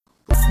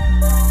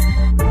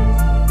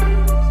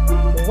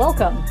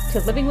Welcome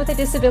to Living with a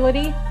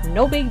Disability,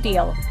 No Big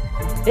Deal.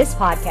 This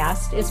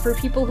podcast is for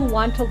people who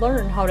want to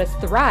learn how to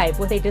thrive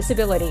with a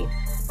disability.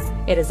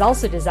 It is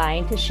also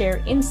designed to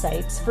share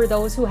insights for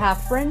those who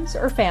have friends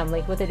or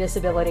family with a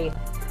disability.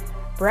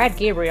 Brad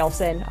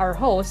Gabrielson, our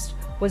host,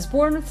 was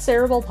born with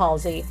cerebral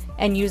palsy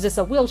and uses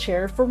a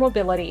wheelchair for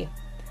mobility.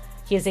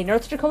 He is a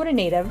North Dakota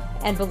native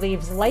and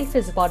believes life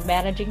is about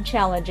managing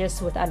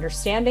challenges with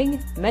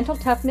understanding, mental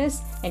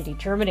toughness, and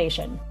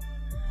determination.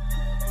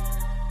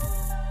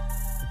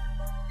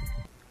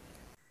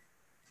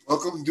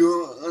 Welcome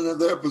to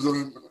another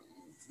episode of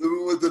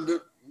Living with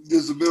a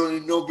Disability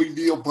No Big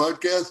Deal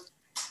podcast.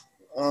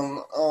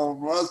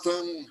 Last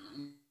time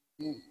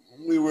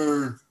we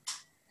were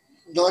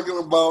talking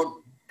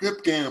about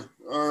Crip Camp,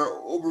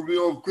 our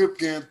overview of Crip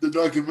Camp, the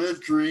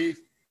documentary.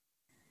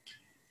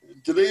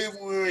 Today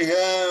we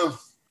have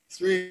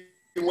three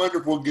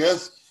wonderful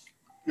guests,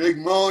 Greg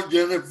Mull,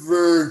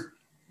 Jennifer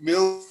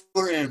Miller,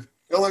 and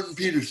Ellen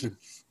Peterson.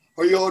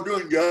 How are you all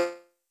doing,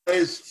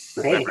 guys?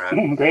 Great,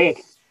 great.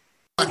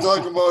 We're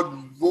talking about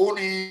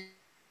voting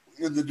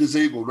in the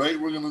disabled, right?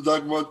 We're going to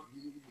talk about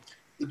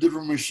the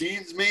different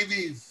machines,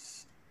 maybe?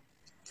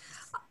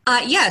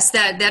 Yes,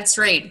 that's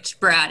right,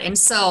 Brad. And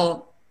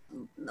so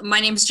my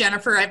name's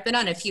Jennifer. I've been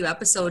on a few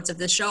episodes of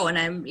the show, and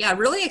I'm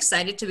really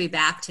excited to be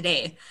back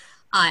today.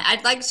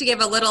 I'd like to give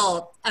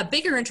a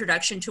bigger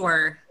introduction to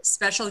our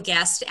special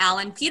guest,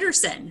 Alan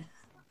Peterson.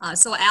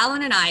 So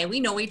Alan and I, we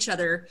know each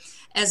other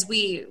as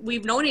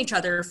we've known each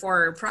other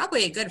for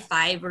probably a good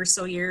 5 or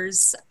so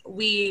years.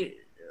 We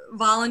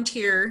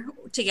volunteer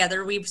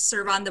together. We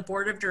serve on the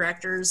board of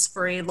directors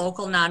for a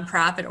local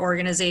nonprofit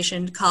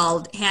organization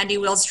called Handy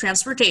Wheels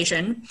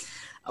Transportation,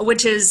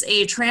 which is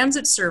a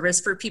transit service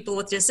for people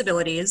with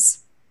disabilities.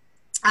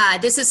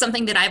 This is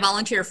something that I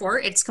volunteer for.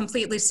 It's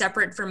completely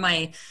separate from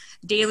my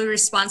daily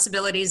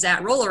responsibilities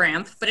at Roller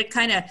Ramp, but it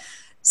kind of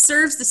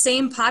serves the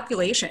same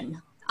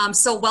population.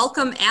 So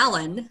welcome,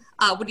 Alan.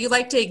 Would you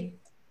like to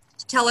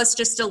tell us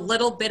just a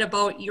little bit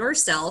about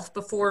yourself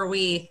before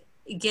we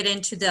get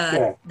into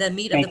the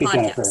meat of the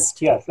podcast?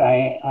 Jennifer. Yes,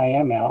 I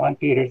am Alan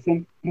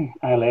Peterson.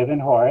 I live in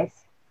Horace.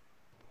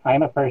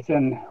 I'm a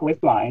person who is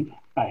blind.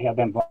 I have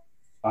been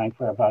blind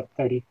for about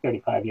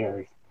 35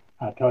 years.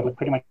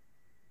 Pretty much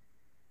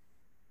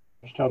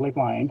totally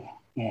blind.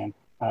 And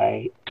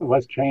I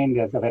was trained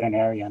as a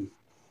veterinarian.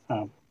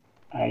 I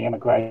am a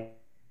graduate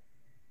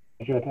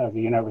of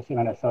the University of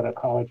Minnesota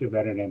College of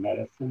Veterinary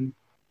Medicine.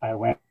 I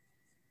went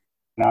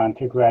on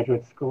to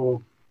graduate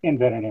school in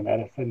veterinary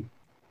medicine.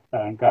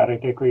 Got a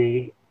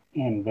degree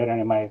in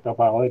veterinary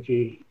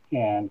microbiology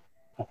and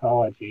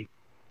pathology,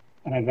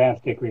 an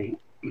advanced degree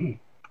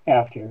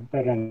after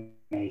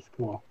veterinary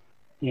school.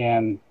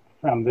 And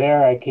from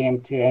there, I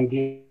came to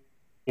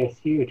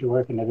NDSU to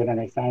work in the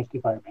veterinary science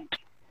department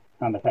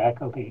on the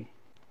faculty.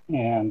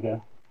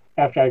 And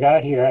after I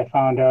got here, I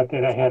found out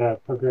that I had a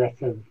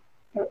progressive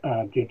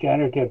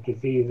degenerative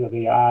disease of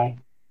the eye.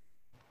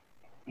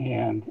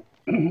 And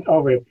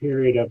over a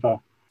period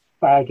of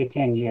 5 to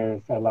 10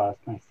 years, I lost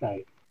my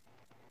sight.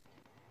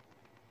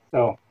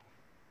 So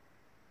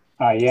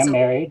I am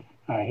married.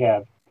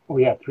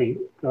 We have 3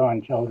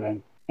 growing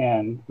children,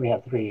 and we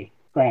have 3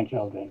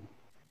 grandchildren.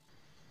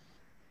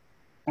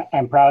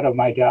 I'm proud of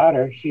my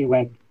daughter. She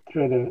went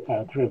through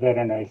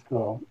veterinary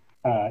school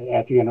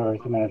at the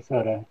University of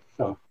Minnesota.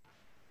 So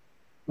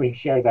we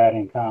share that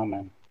in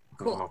common.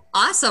 Cool.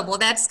 Awesome. Well,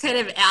 that's kind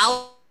of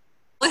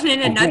Alan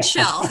in a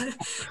nutshell.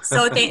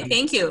 So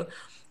thank you.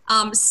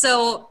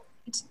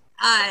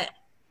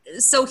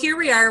 So here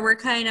we are, we're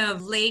kind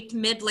of late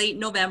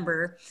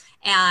November,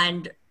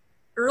 and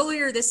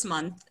earlier this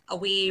month,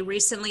 we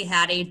recently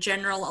had a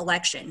general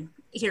election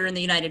here in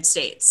the United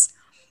States.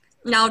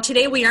 Now,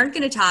 today we aren't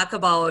going to talk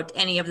about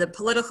any of the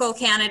political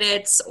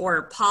candidates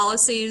or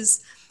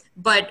policies,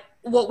 but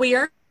what we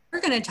are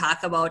going to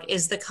talk about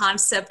is the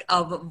concept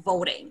of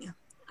voting.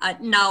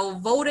 Now,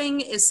 voting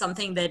is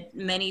something that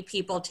many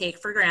people take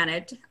for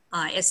granted,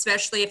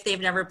 especially if they've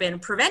never been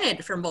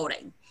prevented from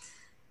voting.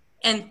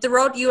 And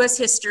throughout U.S.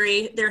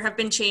 history, there have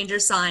been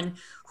changes on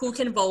who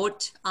can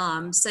vote,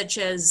 such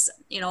as,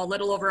 a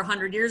little over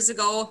 100 years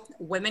ago,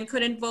 women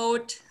couldn't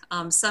vote.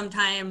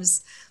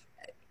 Sometimes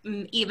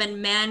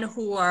even men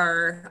who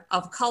are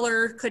of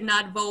color could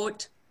not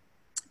vote.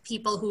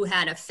 People who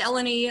had a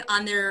felony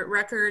on their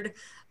record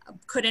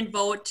couldn't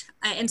vote.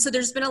 And so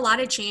there's been a lot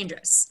of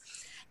changes.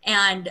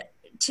 And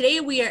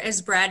today we are,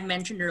 as Brad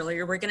mentioned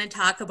earlier, we're going to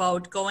talk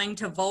about going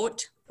to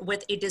vote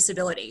with a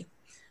disability.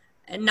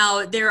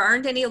 Now, there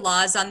aren't any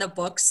laws on the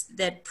books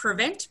that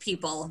prevent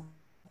people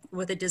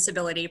with a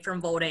disability from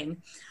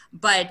voting,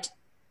 but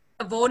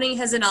voting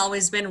hasn't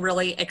always been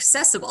really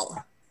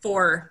accessible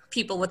for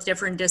people with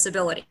different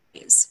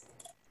disabilities.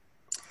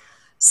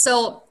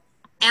 So,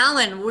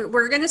 Alan,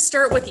 we're going to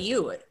start with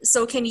you.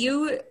 So can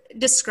you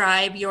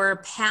describe your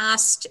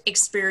past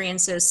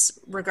experiences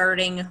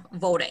regarding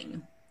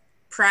voting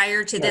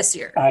prior to this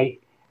year?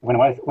 When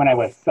I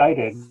was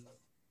sighted,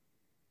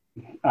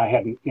 I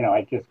hadn't,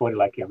 I just voted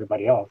like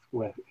everybody else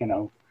with,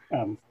 Hello,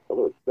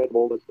 Fred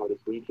Moldus on the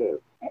screen share.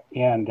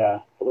 And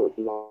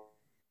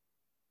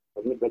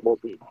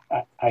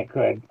I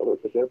could.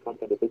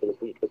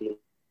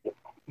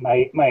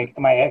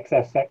 My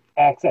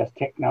access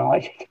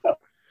technology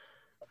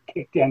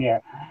kicked in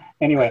here.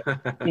 Anyway,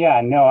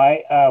 yeah,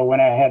 no, when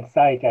I had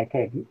sight, I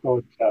could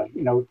go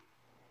to,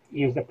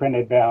 use the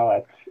printed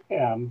ballot.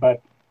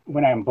 But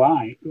when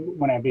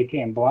I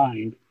became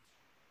blind,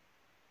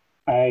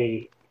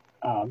 I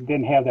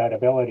didn't have that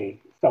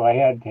ability. So I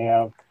had to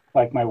have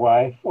like my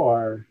wife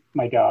or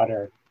my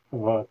daughter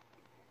vote,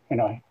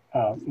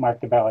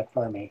 mark the ballot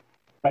for me.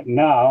 But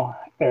now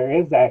there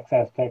is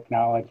access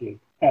technology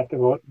at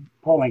the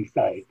polling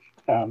site.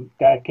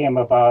 That came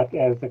about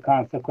as a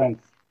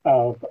consequence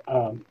of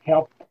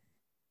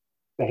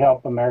the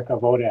Help America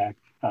Vote Act.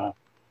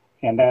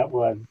 And that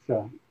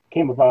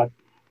came about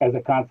as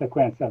a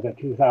consequence of the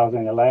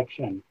 2000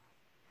 election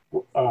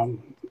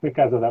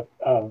because of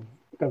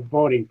the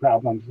voting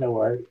problems that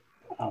were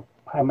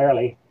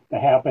primarily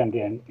that happened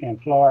in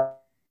Florida.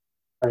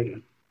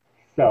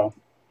 So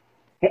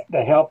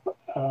the Help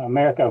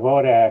America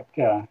Vote Act,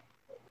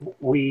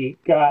 we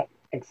got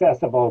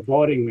accessible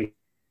voting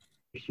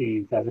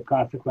machines as a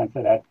consequence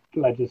of that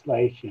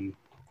legislation.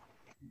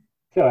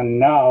 So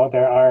now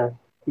there are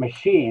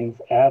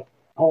machines at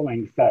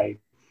polling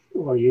sites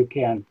where you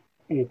can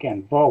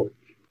vote.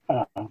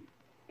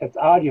 It's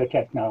audio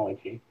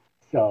technology.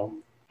 So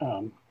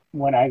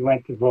when I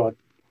went to vote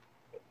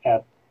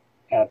at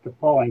the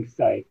polling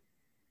site,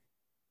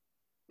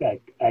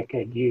 I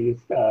could use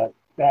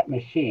that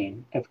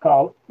machine. It's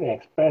called the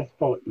Express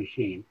Vote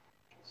machine.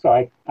 So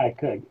I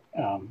could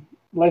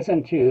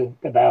listen to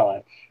the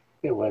ballot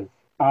that was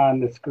on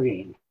the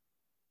screen.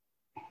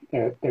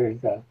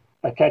 There's a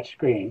touch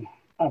screen,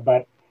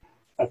 but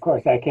of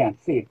course I can't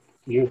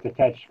use the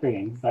touch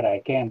screen, but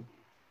I can,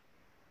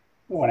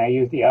 when I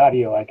use the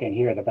audio, I can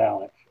hear the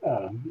ballot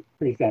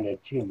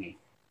presented to me.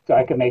 So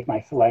I can make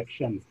my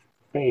selections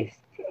based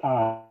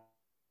on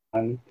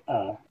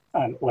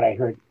what I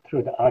heard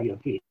through the audio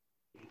feed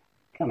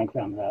coming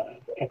from the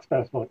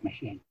Express Vote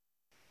machine.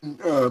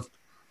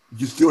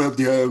 You still have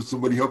to have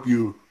somebody help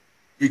you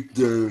make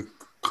the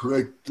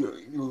correct,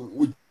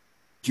 what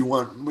you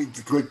want, make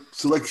the correct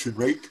selection,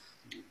 right?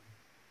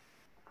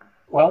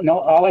 Well, no,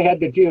 all I had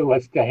to do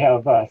was to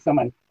have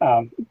someone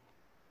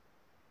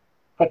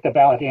put the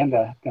ballot in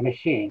the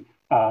machine,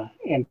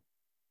 and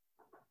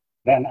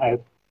then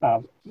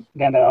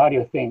then the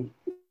audio thing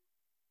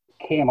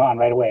came on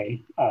right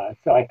away,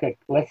 so I could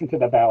listen to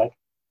the ballot.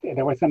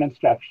 There were some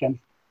instructions,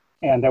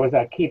 and there was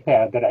a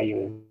keypad that I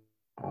used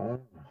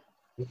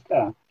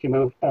to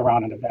move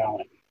around on the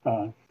ballot.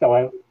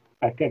 So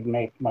I could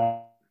make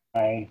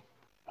I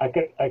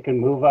could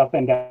move up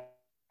and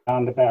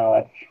down the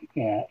ballot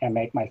and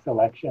make my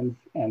selections,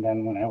 and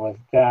then when I was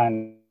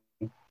done,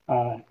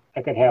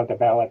 I could have the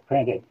ballot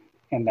printed,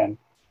 and then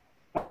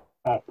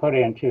I put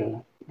it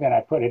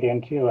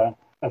into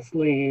a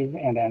sleeve,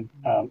 and then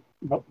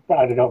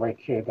brought it over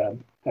to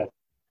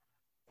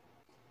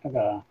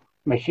the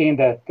machine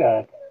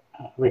that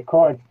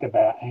records the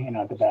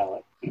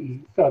ballot.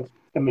 So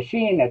the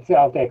machine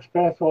itself, the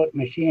Express Vote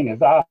machine, is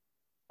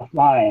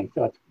offline,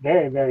 so it's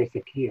very, very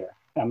secure.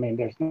 I mean,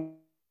 there's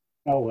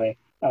no way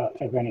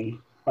of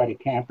anybody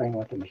tampering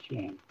with the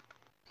machine.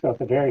 So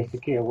it's a very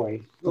secure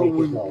way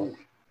to vote.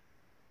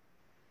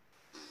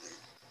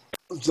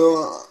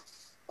 So,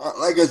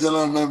 like I said,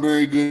 I'm not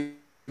very good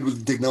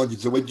with technology.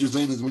 So what you're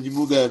saying is when you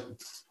move that,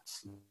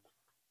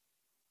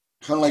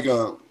 kind of like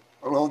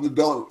around the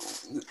ballot,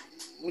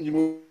 when you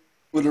move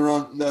it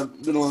around that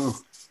little,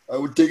 I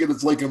would take it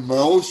as like a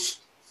mouse.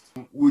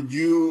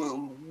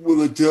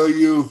 Will it tell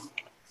you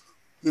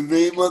the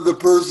name of the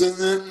person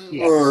then?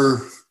 Yeah.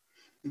 Or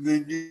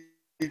then you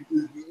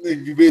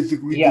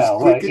basically just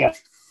click it? Yeah.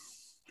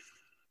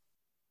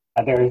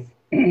 There's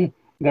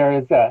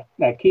that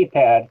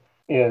keypad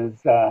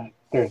is,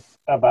 there's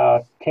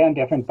about 10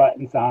 different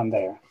buttons on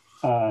there.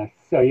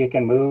 So you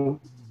can move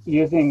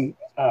using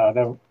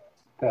the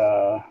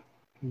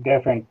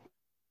different,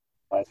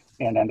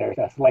 and then there's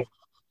a select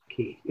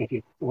key.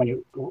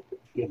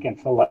 You can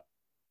select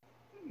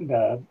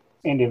the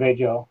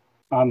individual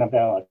on the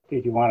ballot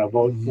that you want to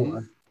vote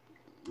for.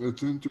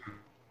 That's interesting.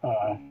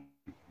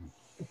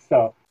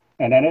 So,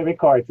 and then it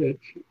records it,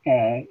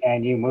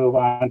 and you move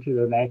on to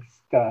the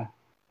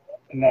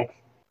next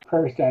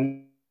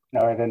person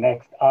or the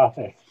next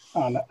office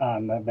on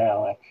the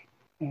ballot,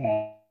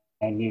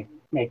 and you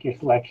make your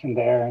selection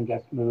there and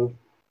just move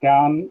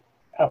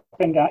up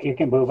and down. You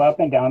can move up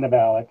and down the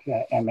ballot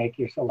and make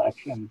your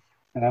selections.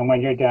 And then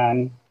when you're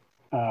done,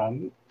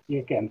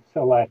 you can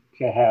select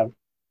to have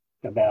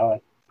the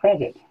ballot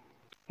printed.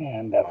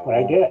 And that's what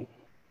I did.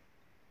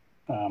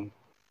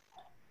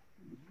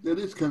 That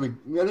is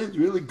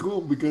really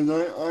cool, because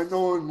I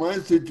know in my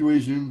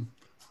situation,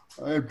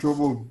 I have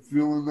trouble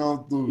filling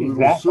out those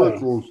little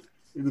circles.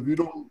 And if you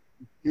don't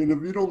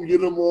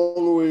get them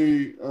all the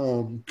way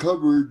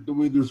covered the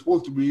way they're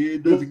supposed to be,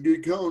 it doesn't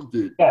get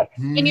counted. Yeah.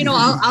 And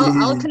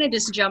I'll kind of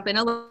just jump in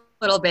a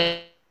little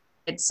bit.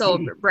 So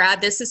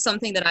Brad, this is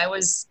something that I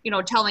was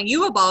telling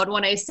you about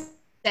when I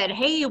said,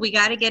 hey, we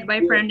got to get my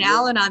Yeah, friend yeah.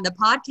 Alan on the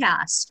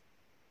podcast.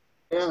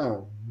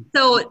 Yeah.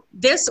 So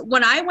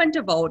when I went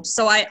to vote,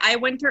 so I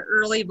went to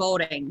early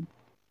voting,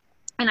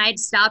 and I'd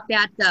stopped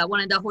at one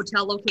of the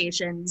hotel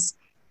locations.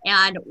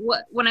 And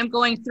when I'm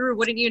going through,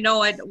 wouldn't you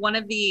know it, one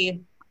of the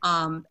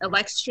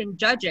election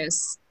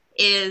judges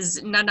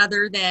is none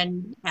other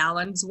than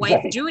Alan's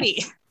wife, Right.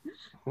 Judy.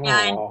 Oh,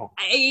 And, wow.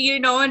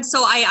 and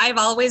so I've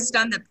always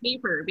done the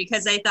paper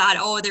because I thought,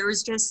 oh, there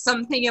was just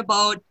something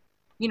about,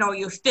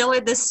 you fill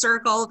in this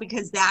circle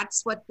because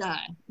that's what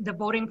the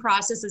voting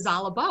process is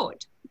all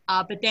about.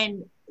 But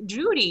then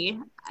Judy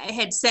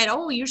had said,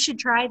 oh, you should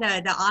try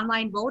the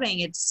online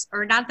voting.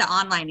 Or not the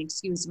online,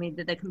 excuse me,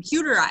 the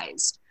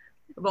computerized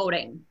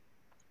voting.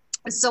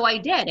 So I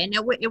did, and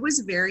it was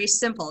very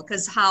simple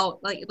because how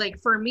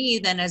like for me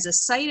then as a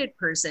sighted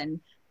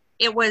person,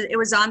 it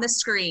was on the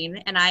screen,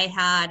 and I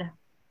had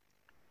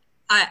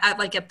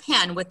like a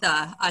pen with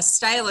a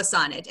stylus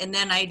on it, and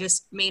then I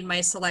just made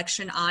my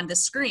selection on the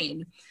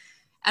screen.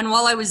 And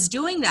while I was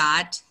doing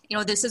that,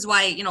 this is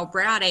why,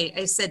 Brad,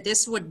 I said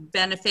this would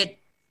benefit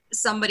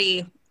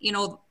somebody,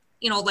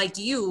 like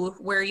you,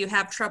 where you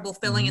have trouble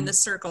filling in the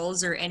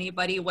circles, or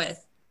anybody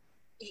with,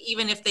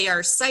 even if they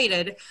are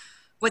sighted,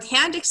 with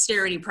hand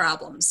dexterity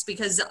problems,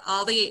 because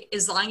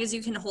as long as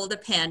you can hold a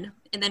pen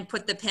and then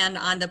put the pen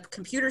on the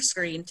computer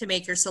screen to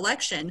make your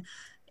selection,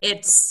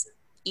 it's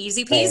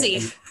easy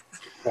peasy.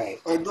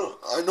 Right. I know.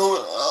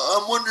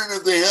 I'm wondering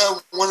if they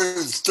have one in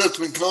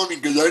Stutzman County,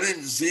 because I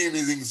didn't see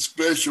anything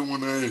special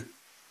when I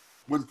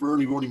went for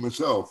early voting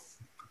myself.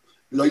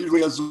 'Cause I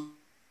usually have some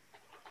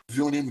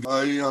filling in.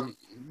 I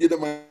did it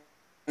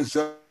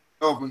myself,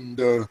 and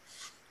the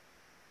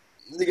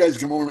guys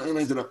come over, and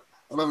I said,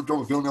 I'm having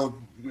trouble filling out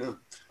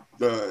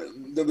the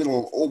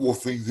little oval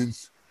things in.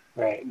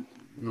 Right.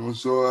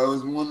 So I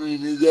was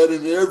wondering, is that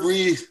in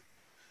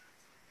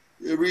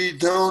every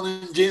town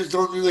in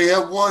Jamestown? Do they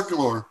have one,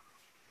 or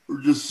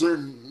just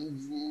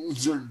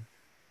certain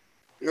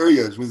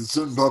areas with a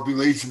certain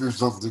population or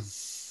something?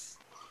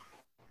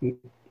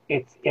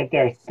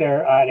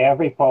 They're at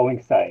every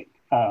polling site.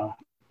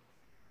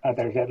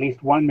 There's at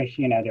least one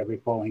machine at every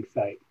polling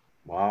site.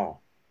 Wow.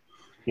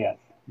 Yes.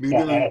 Maybe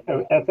Yeah,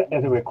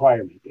 as a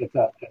requirement. It's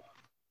a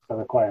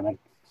requirement.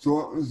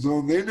 So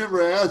they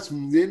never asked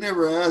me. They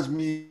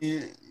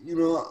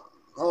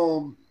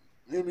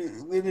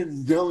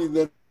didn't tell me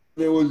that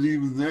it was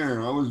even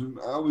there. I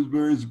was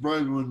very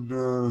surprised when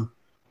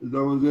as I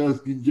was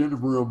asking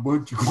Jennifer a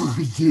bunch of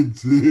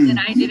questions. And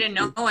I didn't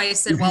know. I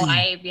said, well,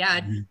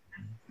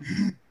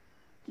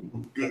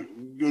 Because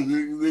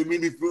they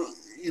made it,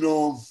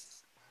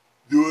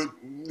 do it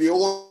the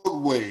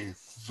old way.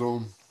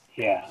 So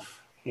Yeah.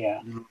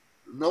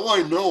 now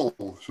I know.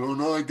 So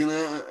now I can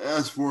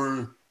ask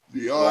for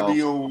the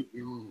audio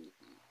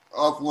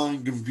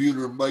offline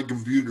computer by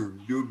computer.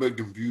 Do it by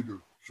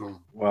computer. So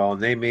well,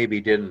 and they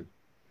maybe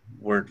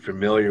weren't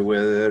familiar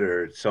with it,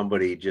 or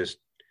somebody just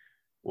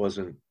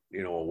wasn't,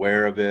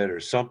 aware of it, or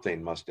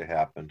something must have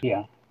happened.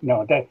 Yeah.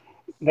 No, it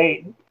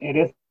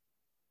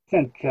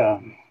isn't.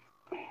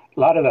 A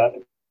lot of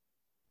the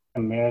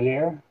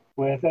familiar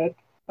with it,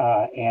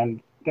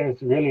 and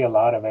there's really a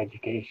lot of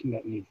education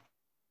that needs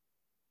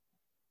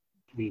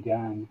to be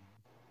done.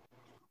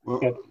 well,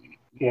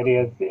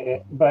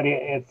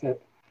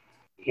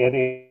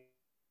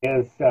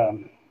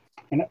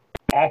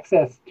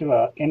 Access to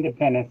an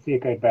independent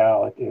secret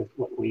ballot is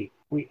what we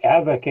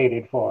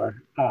advocated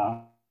for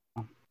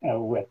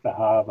with the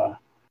HAVA,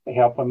 the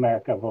Help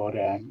America Vote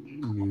Act.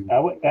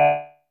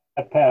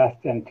 That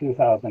passed in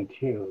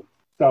 2002.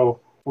 So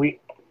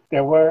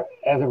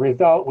as a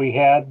result, we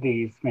had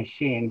these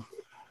machines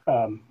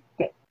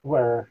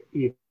where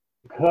you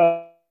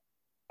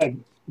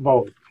could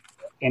vote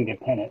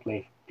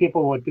independently.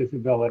 People with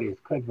disabilities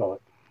could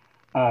vote.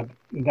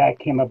 That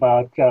came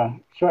about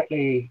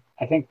shortly.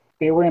 I think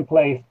they were in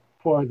place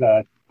for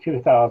the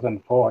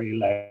 2004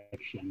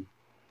 election.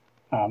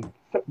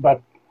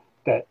 But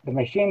the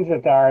machines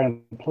that are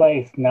in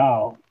place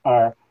now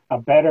are a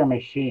better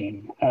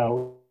machine.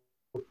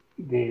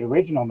 The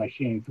original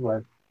machines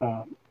were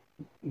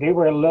they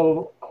were a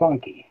little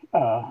clunky,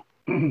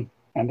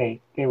 and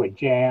they would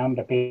jam.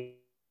 The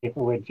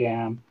paper would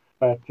jam.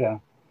 But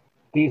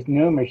these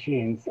new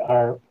machines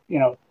are,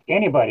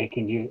 anybody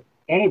can use.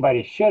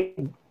 Anybody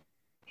should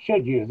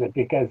use it,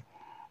 because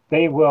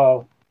they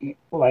will,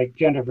 like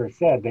Jennifer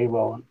said, they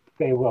will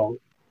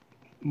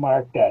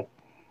mark that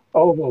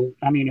oval.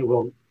 I mean, it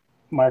will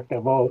mark the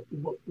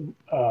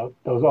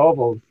those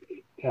ovals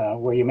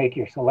where you make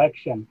your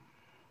selection.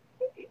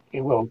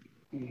 It will.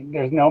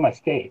 There's no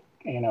mistake.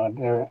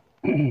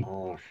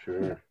 Oh,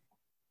 sure.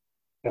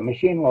 The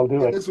machine will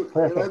do it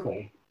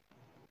perfectly.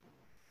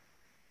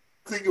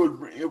 I think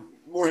if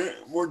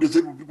more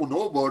disabled people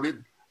know about it,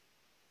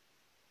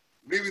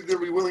 maybe they'll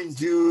be willing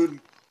to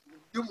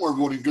do more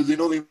voting, because they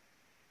know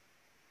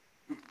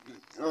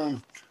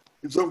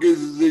in some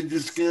cases they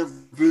just can't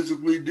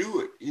physically do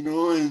it,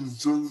 and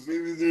so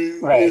maybe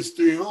they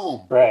stay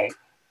home. Right.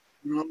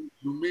 So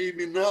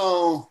maybe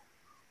now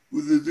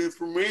with this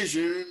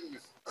information,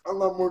 a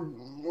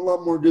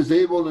lot more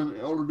disabled and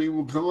elderly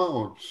will come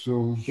out.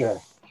 So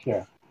Sure.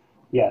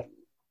 Yes.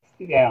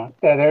 Yeah.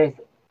 There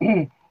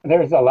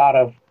was a lot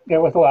of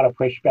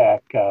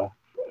pushback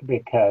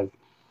because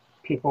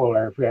people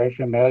are very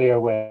familiar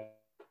with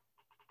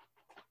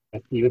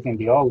using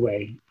the old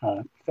way.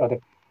 Uh,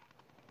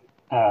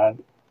 a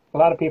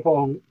lot of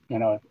people,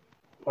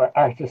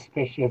 are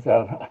suspicious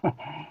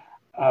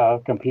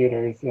of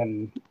computers,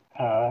 and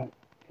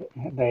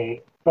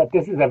but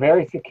this is a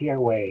very secure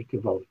way to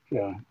vote.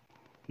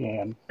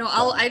 And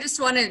I just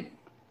want to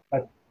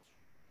but,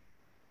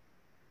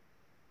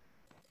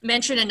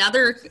 mention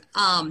another,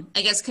 I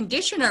guess,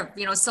 condition of,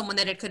 someone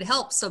that it could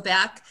help. So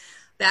back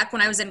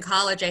when I was in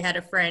college, I had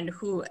a friend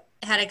who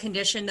had a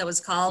condition that was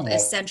called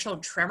essential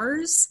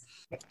tremors.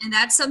 And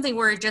that's something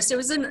where it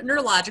was a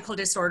neurological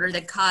disorder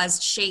that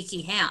caused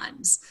shaky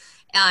hands.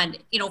 And,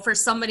 for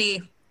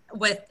somebody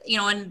with,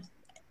 and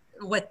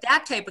with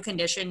that type of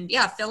condition,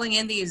 filling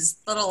in these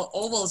little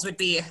ovals would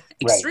be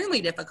extremely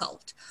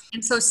difficult.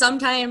 And so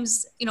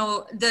sometimes,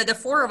 the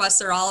four of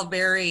us are all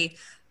very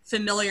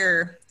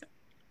familiar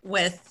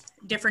with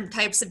different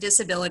types of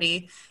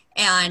disability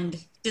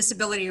and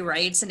disability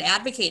rights and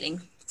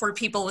advocating for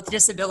people with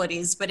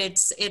disabilities, but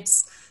it's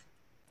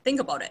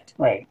think about it.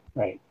 Right,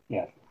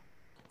 yes.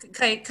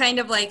 Kind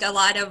of like a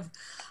lot of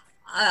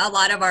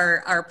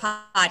our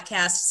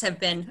podcasts have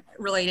been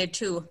related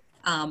to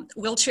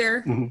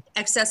wheelchair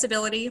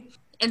accessibility.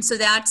 And so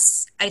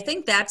I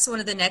think that's one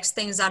of the next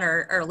things on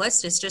our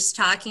list, is just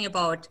talking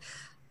about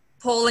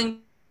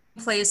polling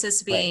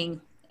places being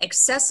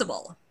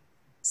accessible.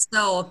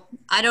 So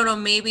I don't know,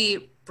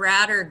 maybe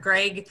Brad or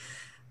Greg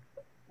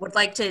would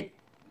like to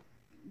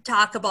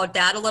talk about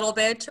that a little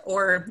bit.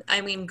 Or,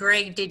 I mean,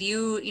 Greg, did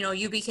you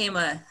became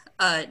a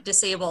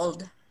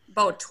disabled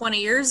about 20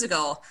 years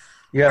ago.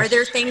 Yes. Are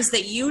there things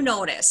that you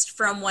noticed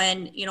from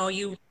when,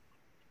 you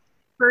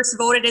first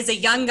voted as a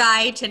young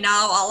guy to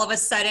now all of a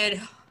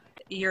sudden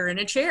you're in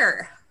a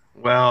chair?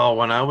 Well,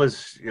 when I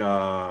was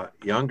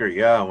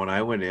younger, when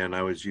I went in,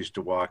 I was used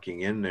to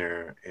walking in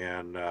there,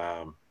 and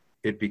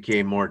it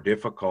became more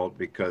difficult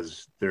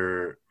because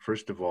there,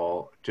 first of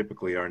all,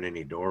 typically aren't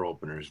any door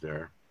openers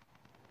there.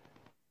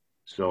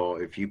 So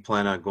if you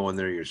plan on going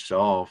there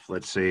yourself,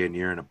 let's say, and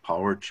you're in a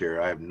power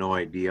chair, I have no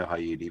idea how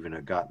you'd even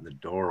have gotten the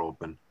door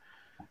open.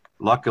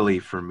 Luckily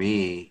for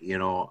me,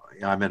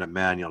 I'm in a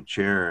manual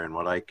chair, and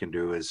what I can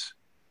do is,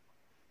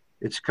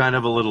 it's kind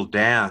of a little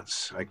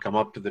dance. I come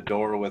up to the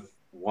door with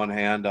one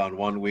hand on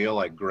one wheel,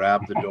 I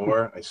grab the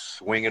door, I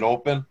swing it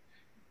open,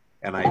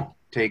 and I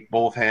take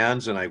both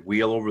hands and I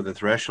wheel over the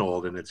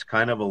threshold, and it's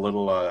kind of a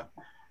little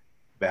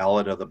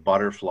ballad of the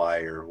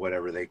butterfly or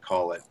whatever they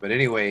call it. But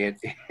anyway,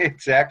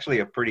 it's actually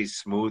a pretty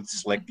smooth,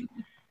 slick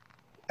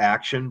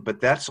action, but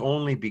that's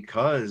only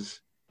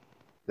because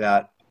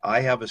that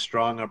I have a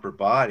strong upper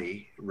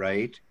body,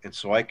 right? And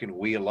so I can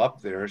wheel up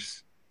there,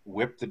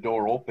 whip the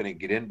door open, and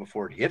get in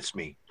before it hits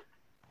me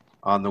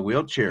on the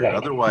wheelchair. Yeah.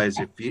 Otherwise,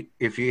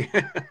 if you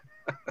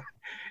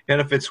and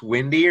if it's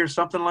windy or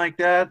something like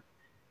that,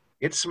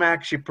 it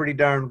smacks you pretty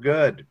darn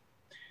good.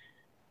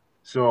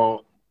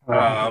 So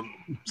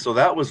so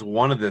that was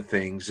one of the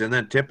things. And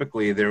then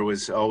typically there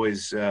was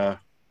always,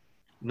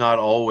 not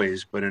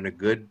always, but in a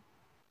good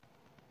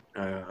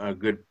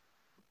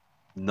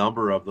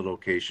number of the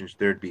locations,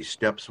 there'd be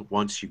steps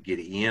once you get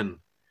in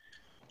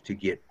to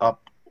get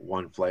up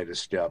one flight of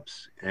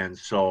steps. And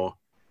so,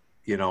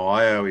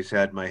 I always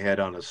had my head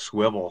on a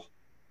swivel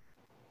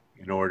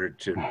in order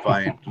to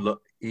find,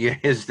 look,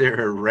 is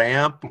there a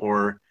ramp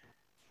or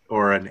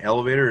an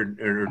elevator,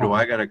 or do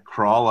I got to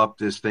crawl up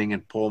this thing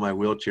and pull my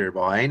wheelchair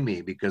behind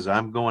me, because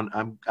I'm going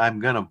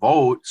to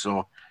vote.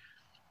 So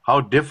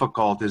how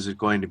difficult is it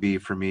going to be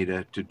for me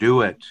to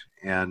do it?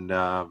 And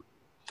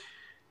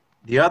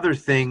the other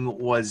thing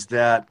was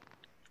that,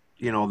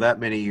 that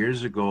many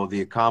years ago,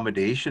 the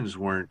accommodations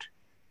weren't,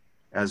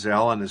 as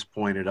Alan has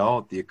pointed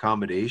out, the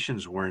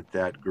accommodations weren't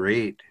that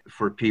great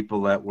for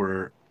people that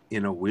were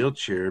in a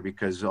wheelchair,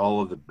 because all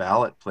of the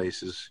ballot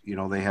places,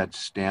 they had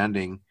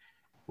standing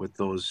with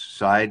those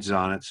sides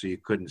on it so you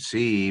couldn't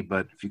see.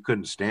 But if you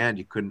couldn't stand,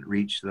 you couldn't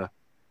reach the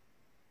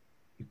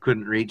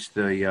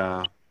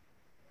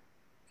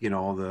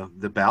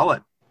the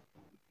ballot.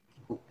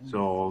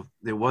 So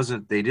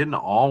they didn't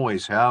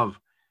always have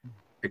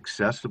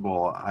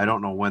accessible. I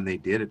don't know when they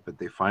did it, but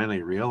they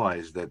finally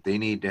realized that they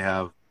need to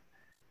have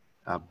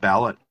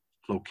ballot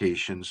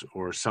locations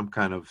or some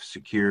kind of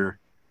secure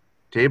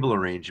table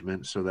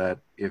arrangement, so that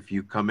if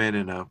you come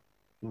in a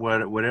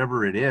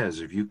whatever it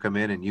is, if you come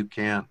in and you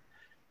can't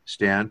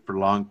stand for a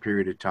long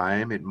period of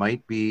time, it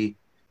might be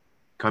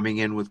coming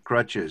in with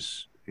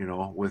crutches,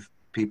 with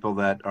people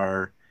that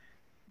are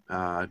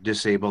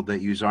disabled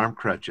that use arm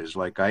crutches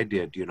like I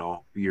did,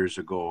 years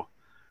ago,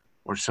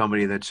 or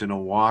somebody that's in a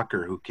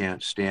walker who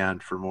can't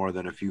stand for more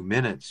than a few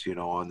minutes,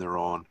 on their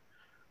own,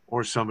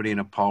 or somebody in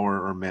a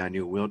power or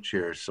manual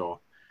wheelchair. So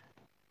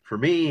for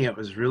me, it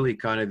was really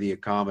kind of the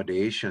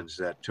accommodations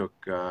that took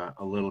a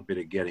little bit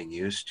of getting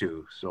used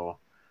to. So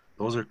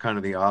those are kind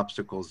of the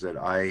obstacles that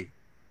I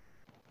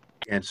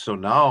And so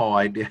now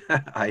I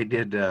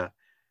did an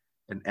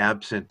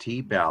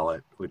absentee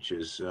ballot, which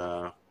is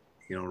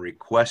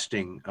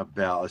requesting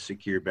a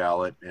secure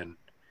ballot and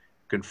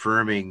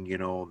confirming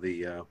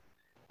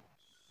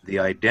the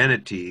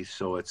identity,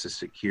 so it's a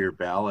secure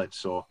ballot.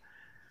 So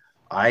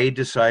I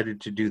decided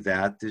to do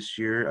that this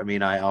year. I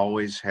mean, I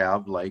always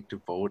have liked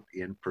to vote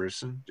in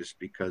person just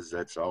because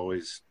that's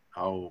always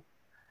how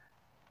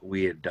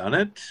we had done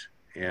it.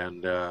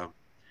 And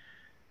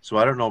so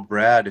I don't know,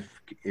 Brad,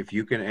 if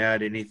you can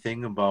add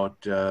anything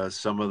about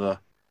some of the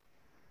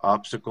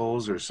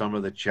obstacles or some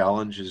of the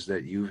challenges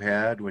that you've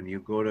had when you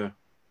go to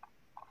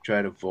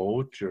try to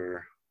vote.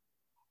 Or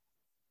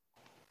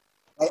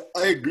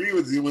I agree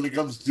with you when it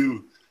comes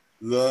to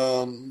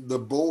the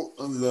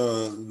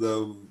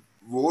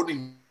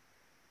voting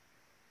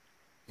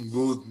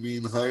booth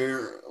being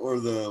higher or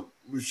the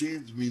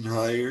machines being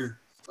higher.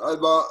 I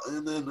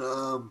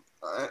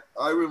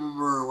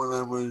remember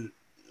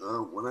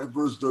when I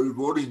first started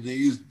voting, they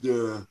used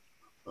to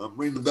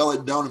bring the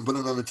ballot down and put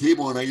it on the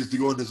table, and I used to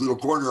go in this little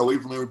corner away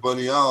from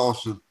everybody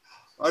else, and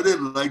I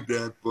didn't like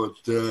that, but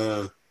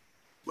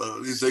well,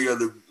 at least I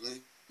got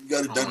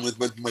it done with.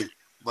 But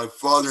my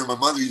father and my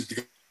mother used to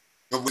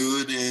come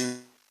with it,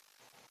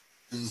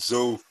 and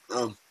so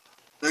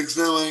next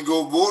time I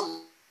go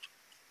vote,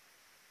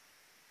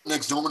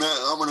 next time I'm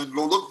gonna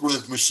go look for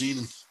this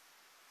machine.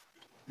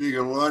 Make it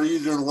a lot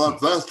easier and a lot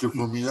faster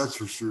for me, that's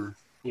for sure.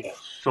 Yeah.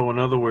 So in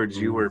other words,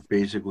 you were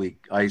basically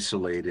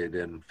isolated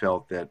and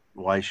felt that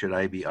why should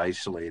I be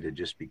isolated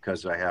just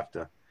because I have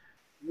to,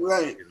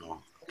 right?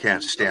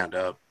 Can't stand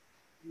up.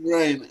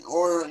 Right.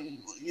 Or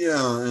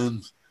yeah,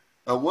 and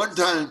at one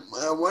time,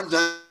 when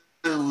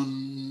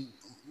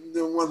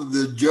one of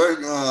the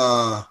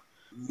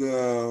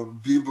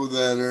people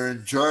that are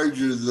in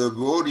charge of the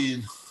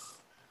voting,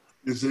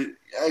 they said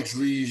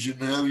actually you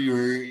shouldn't have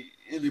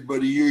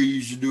anybody here.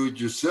 You should do it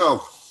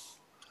yourself.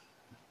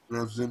 And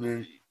I'm sitting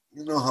there.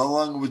 You know how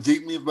long it would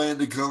take me if I had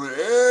to color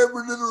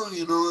every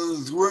little,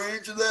 square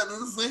inch of that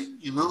little thing,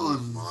 and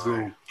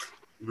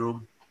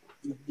so,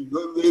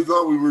 they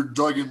thought we were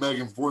talking back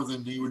and forth,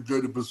 and he would try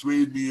to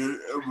persuade me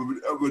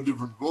of a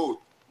different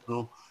vote,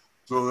 So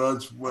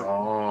that's what.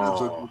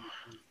 Oh.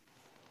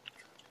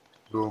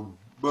 So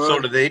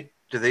do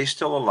they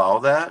still allow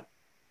that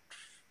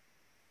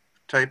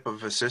type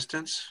of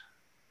assistance?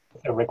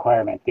 It's a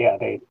requirement. Yeah,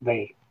 they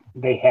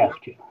have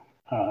to.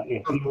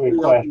 If you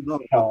request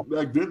help.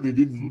 Back then they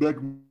didn't. Back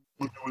when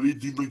I was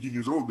 18, 19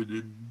 years old, they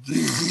didn't.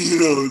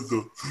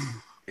 So.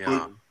 Yeah.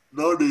 But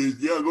nowadays,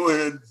 go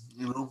ahead.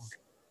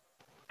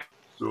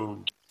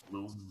 So.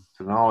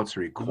 So now it's a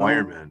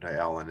requirement,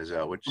 Alan. Is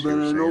that what you're saying?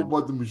 Then I know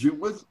what the machine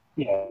was.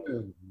 Yeah.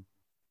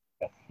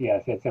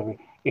 Yes.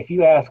 If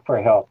you ask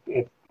for help,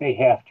 they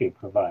have to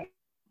provide.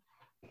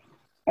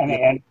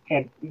 And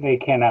they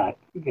cannot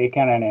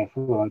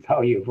influence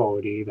how you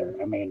vote either.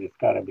 I mean, it's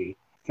got to be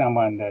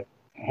someone that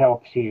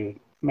helps you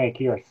make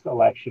your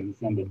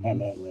selections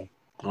independently.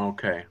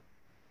 Okay,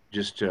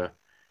 just to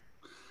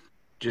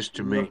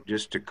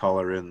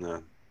color in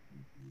the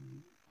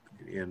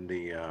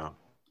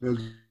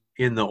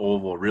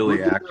oval,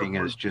 really acting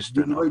as just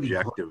an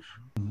objective.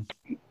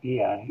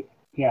 Yeah.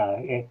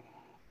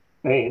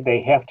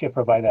 They have to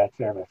provide that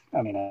service.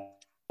 I mean,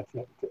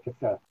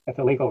 it's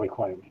a legal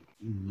requirement.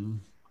 Mm-hmm.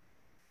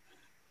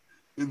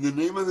 And the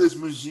name of this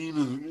machine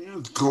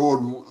is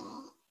called.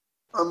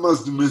 I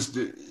must have missed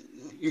it.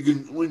 You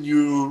can, when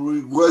you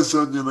request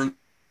something like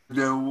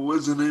that,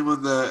 what's the name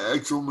of the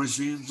actual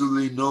machine so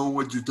they know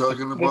what you're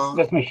talking about?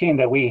 This machine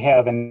that we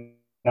have in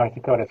North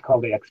Dakota is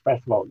called the Express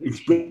Vote.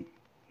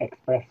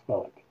 Express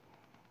Vote.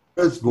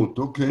 Express Vote,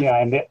 okay. Yeah,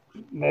 and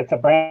it's a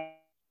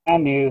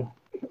brand new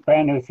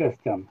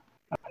system.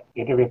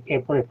 It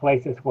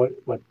replaces what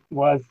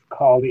was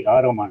called the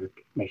Automark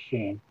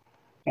machine,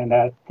 and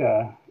that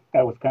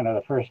was kind of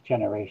the first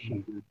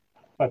generation.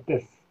 But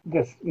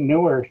this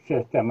newer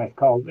system is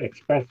called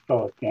Express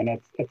Vote, and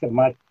it's a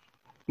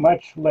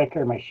much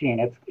slicker machine.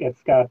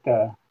 It's got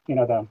the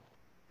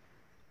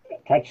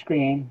touch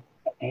screen,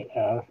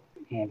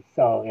 and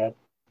so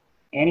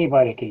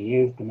anybody can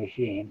use the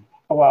machine.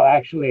 Well,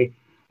 actually,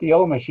 the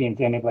old machines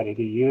anybody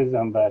could use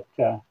them, but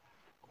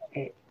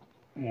it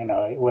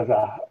was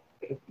a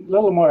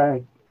little more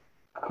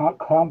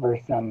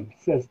cumbersome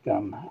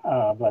system.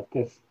 But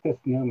this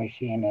new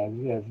machine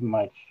is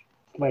much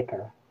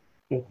slicker.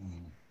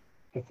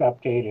 It's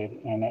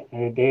updated, and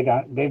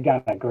they've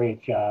done a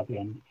great job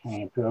in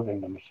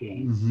improving the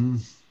machine.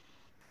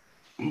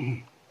 Mm-hmm.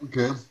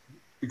 Okay,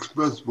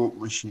 Express Vote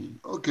machine.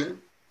 Okay,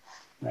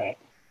 right.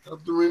 I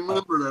have to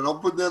remember that. I'll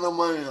put that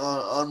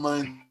on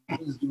my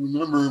things to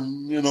remember.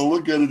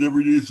 Look at it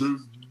every day so it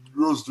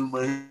goes through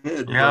my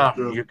head. Yeah,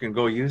 but, you can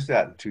go use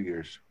that in 2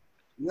 years.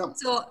 Yeah.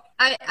 So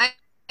I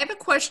have a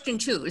question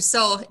too.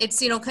 So it's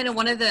kind of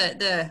one of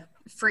the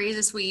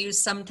phrases we use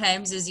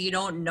sometimes is you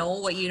don't know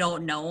what you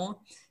don't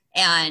know.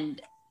 And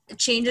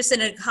changes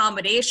in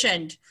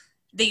accommodation,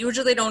 they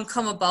usually don't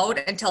come about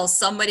until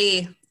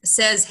somebody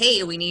says,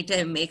 hey, we need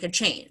to make a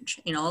change,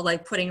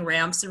 like putting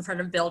ramps in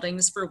front of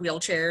buildings for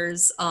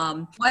wheelchairs.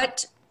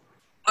 What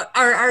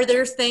Are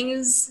there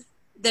things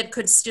that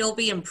could still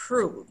be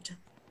improved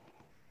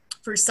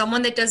for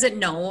someone that doesn't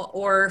know,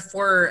 or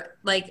for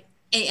like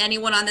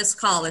anyone on this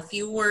call? If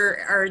you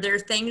were, are there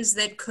things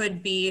that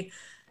could be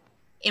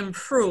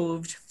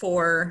improved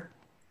for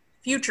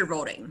future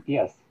voting?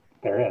 Yes,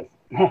 there is.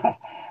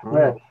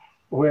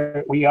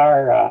 We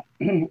are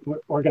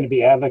we're going to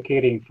be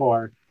advocating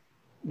for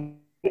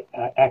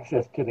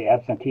access to the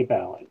absentee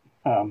ballot,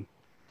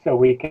 so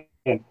we can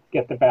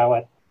get the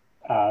ballot.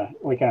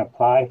 We can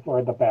apply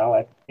for the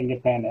ballot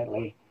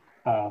independently,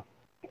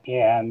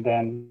 and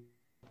then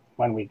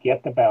when we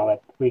get the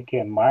ballot, we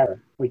can mark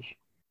which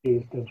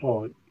choose to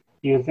vote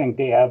using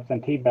the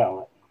absentee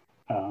ballot,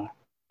 kind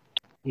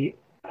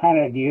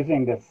of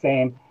using the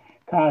same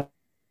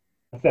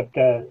concept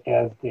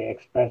as the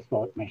express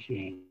vote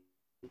machine,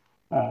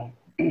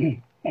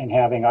 and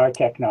having our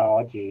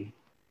technology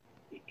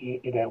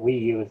that we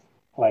use.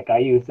 Like I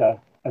use a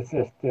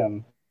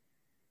system,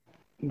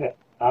 the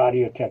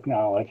audio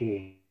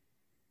technology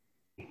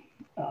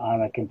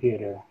on a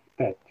computer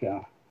that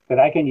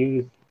I can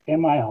use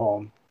in my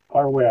home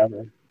or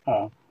wherever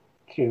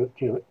to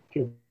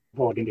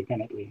vote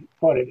independently,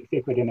 vote a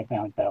secret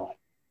independent ballot.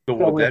 So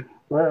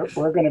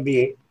we're going to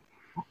be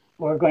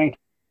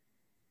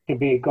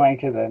going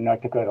to the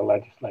North Dakota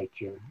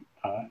legislature.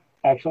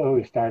 Actually,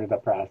 we started the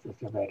process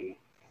already.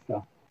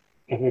 So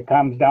if it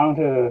comes down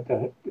to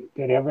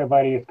that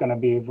everybody is going to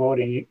be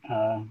voting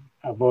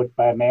a vote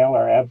by mail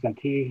or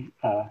absentee,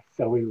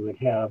 so we would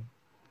have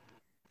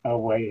a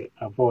way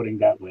of voting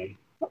that way.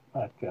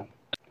 But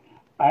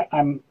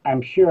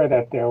I'm sure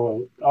that there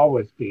will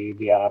always be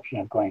the option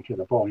of going to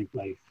the polling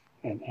place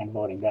and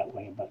voting that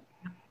way. But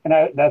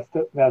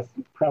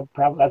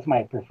that's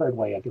my preferred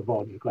way of to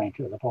vote, is going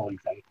to the polling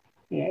site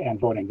and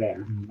voting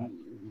there.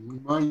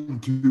 Mine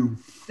too.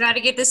 Got to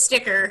get the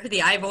sticker,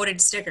 the I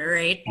voted sticker,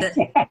 right? Yep,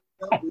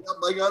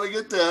 I gotta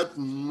get that.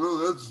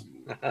 That's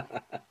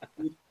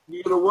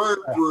you gotta work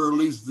for at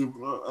least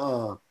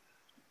the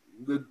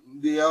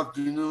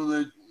afternoon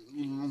that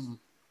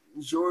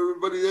show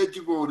everybody that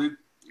you voted.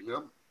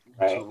 Yep.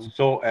 Right.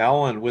 So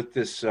Alan, with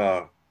this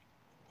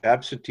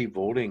absentee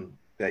voting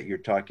that you're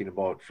talking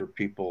about for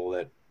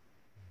people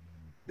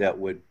that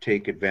would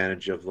take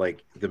advantage of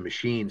like the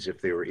machines if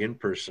they were in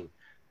person,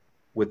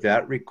 would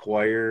that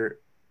require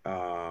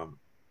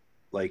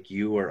like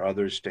you or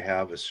others to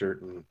have a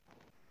certain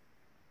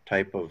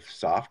type of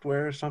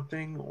software or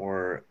something,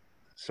 or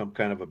some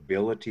kind of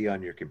ability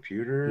on your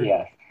computer?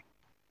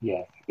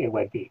 Yes, it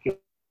would be.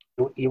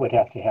 You would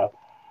have to have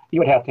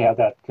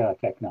that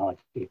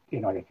technology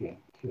in order to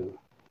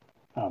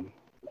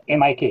in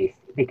my case,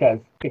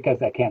 because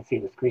I can't see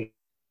the screen.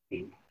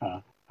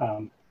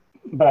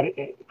 But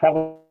it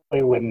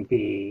probably wouldn't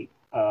be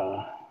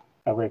a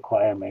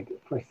requirement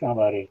for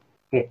somebody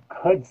that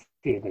could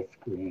see the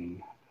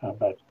screen.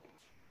 But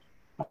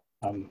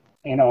a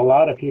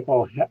lot of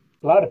people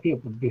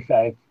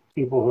besides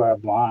people who are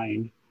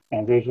blind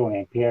and visually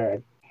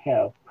impaired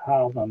have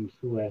problems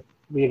with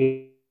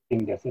reading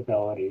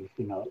disabilities.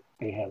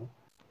 They have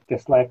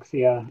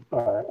dyslexia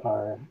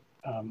or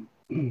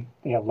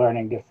they have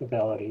learning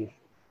disabilities.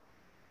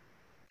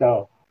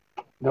 So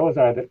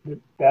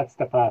that's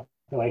the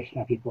population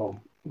of people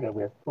that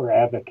we're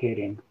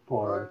advocating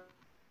for,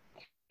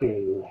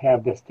 to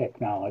have this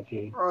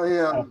technology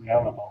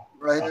available.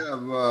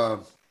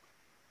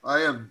 I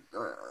have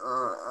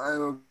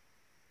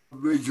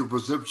visual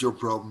perceptual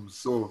problems,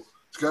 so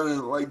it's kind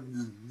of like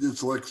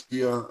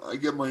dyslexia. I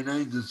get my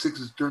 9s and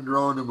 6s turned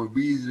around and my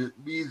B's and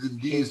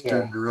D's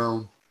turned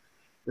around,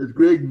 as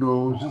Greg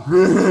knows.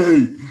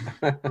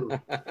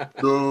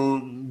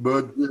 So,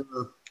 but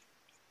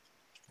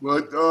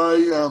I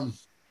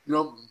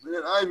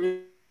I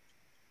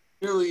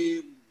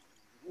really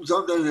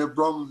sometimes have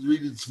problems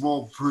reading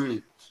small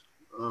print.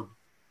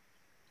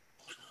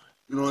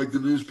 Like the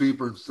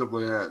newspaper and stuff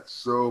like that.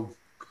 So,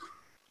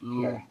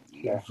 Sure.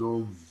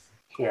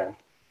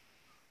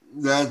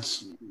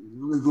 It's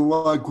a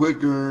lot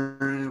quicker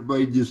if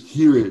I just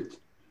hear it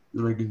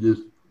than I can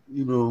just,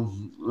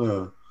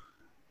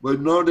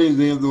 but nowadays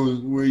they have those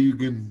where you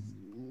can,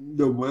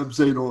 the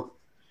website,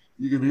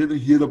 you can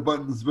hit a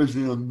button,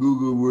 especially on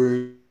Google,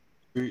 where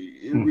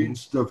it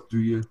reads stuff to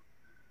you.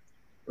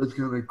 That's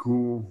kind of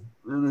cool.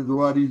 And it's a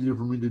lot easier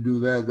for me to do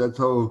that. That's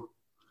how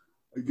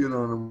I get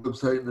on a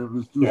website, and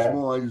if it's too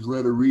small, I just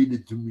let her read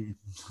it to me.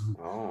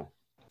 Oh.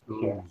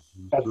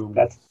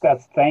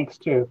 That's thanks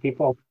to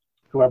people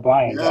who are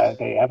blind.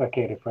 They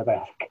advocated for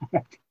that.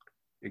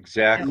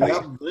 Exactly.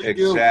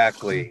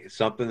 Exactly.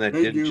 Something that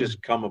didn't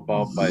just come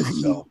about by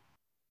itself.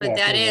 But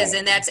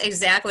and that's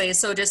exactly.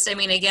 So just,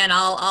 again,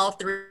 all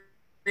three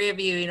of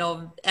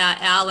you,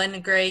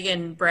 Alan, Greg,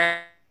 and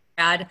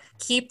Brad,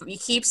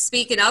 keep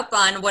speaking up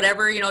on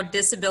whatever,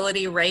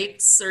 disability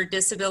rights or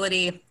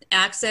disability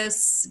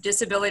access,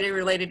 disability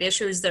related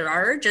issues there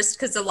are, just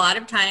because a lot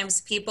of times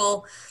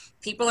people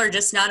are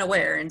just not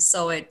aware. And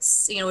so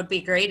it's, it would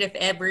be great if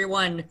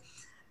everyone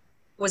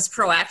was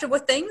proactive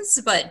with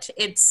things, but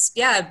it's,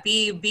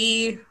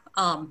 be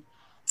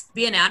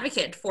be an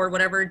advocate for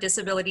whatever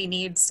disability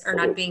needs are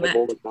not being met.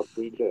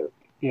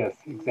 Yes,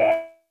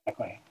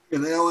 exactly.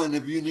 And Alan,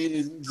 if you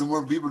need some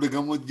more people to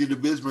come with you to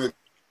Bismarck,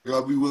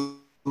 I'll be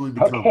willing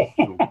to Okay.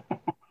 come.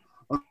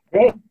 So.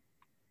 Great.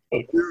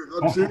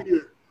 I'm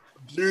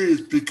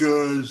serious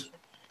because,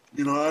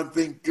 I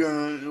think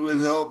it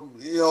would help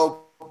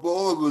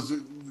all of us.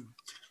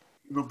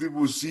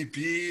 People with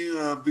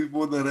CP,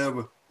 people that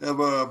have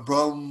a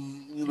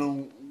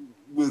problem,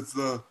 with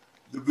the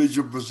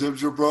visual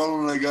perception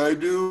problem like I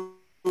do.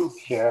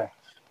 Sure.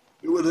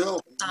 It would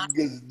help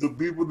because the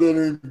people that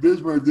are in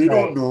Bismarck, they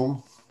don't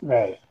know.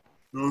 Right.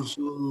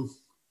 So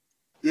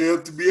they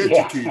have to be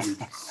educated.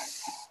 Yeah.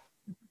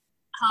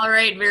 All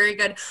right, very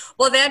good.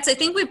 Well, I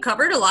think we've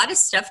covered a lot of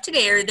stuff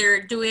today.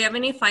 Do we have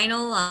any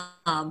final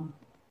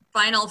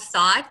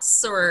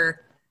thoughts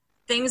or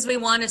things we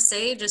want to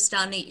say just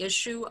on the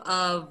issue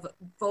of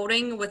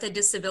voting with a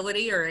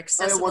disability or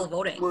accessible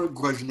voting? One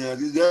question to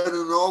ask. Is that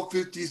in all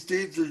 50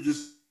 states or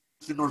just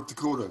in North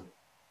Dakota?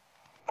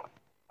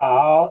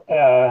 The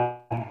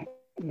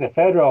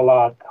federal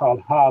law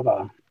called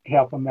HAVA,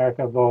 Help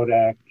America Vote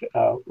Act,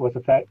 was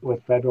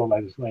federal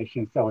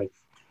legislation, so it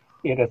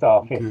is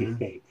all 50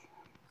 states.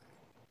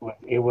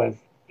 It was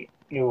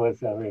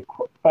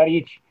but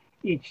each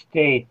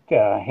state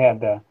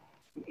had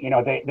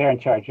they're in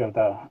charge of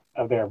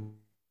their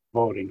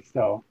voting,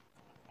 so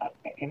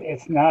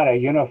it's not a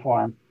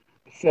uniform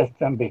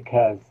system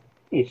because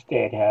each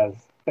state has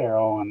their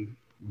own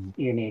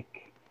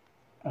unique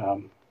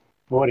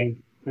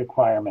voting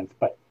requirements.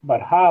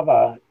 But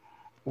HAVA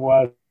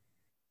was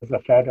a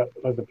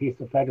piece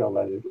of federal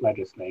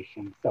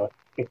legislation, so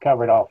it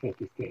covered all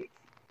 50 states.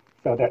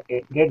 So that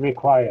it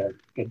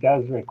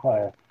does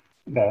require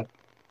that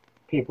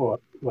people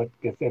with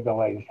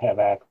disabilities have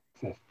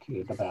access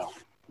to the ballot.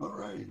 All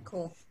right.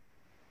 Cool.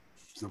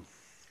 So,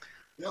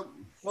 yep.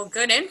 Well,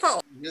 good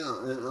info. Yeah.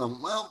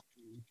 Well,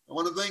 I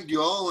want to thank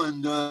you all,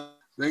 and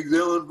thanks,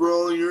 Ellen, for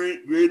all your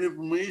great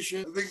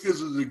information. I think this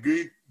is a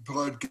great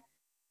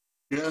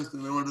podcast,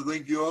 and I want to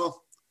thank you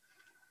all.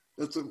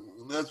 That's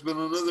been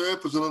another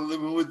episode of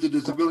Living with the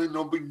Disability.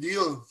 No big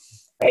deal.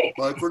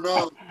 Bye for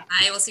now.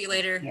 I will see you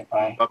later. Yeah,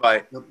 bye.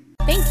 Bye-bye. Yep.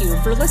 Thank you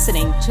for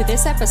listening to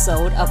this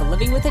episode of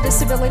Living with a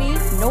Disability,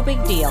 No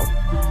Big Deal.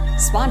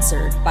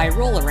 Sponsored by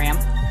Roll-A-Ramp,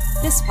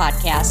 this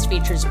podcast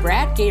features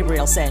Brad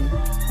Gabrielson,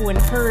 who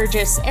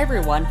encourages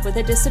everyone with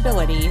a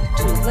disability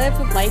to live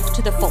life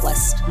to the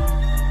fullest.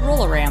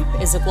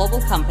 Roll-A-Ramp is a global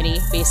company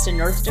based in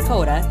North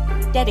Dakota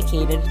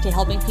dedicated to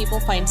helping people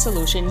find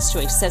solutions to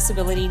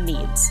accessibility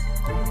needs.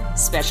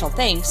 Special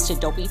thanks to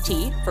Dopey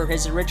T for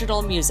his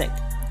original music.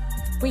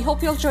 We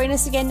hope you'll join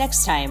us again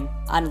next time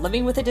on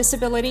Living with a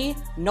Disability,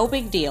 No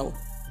Big Deal.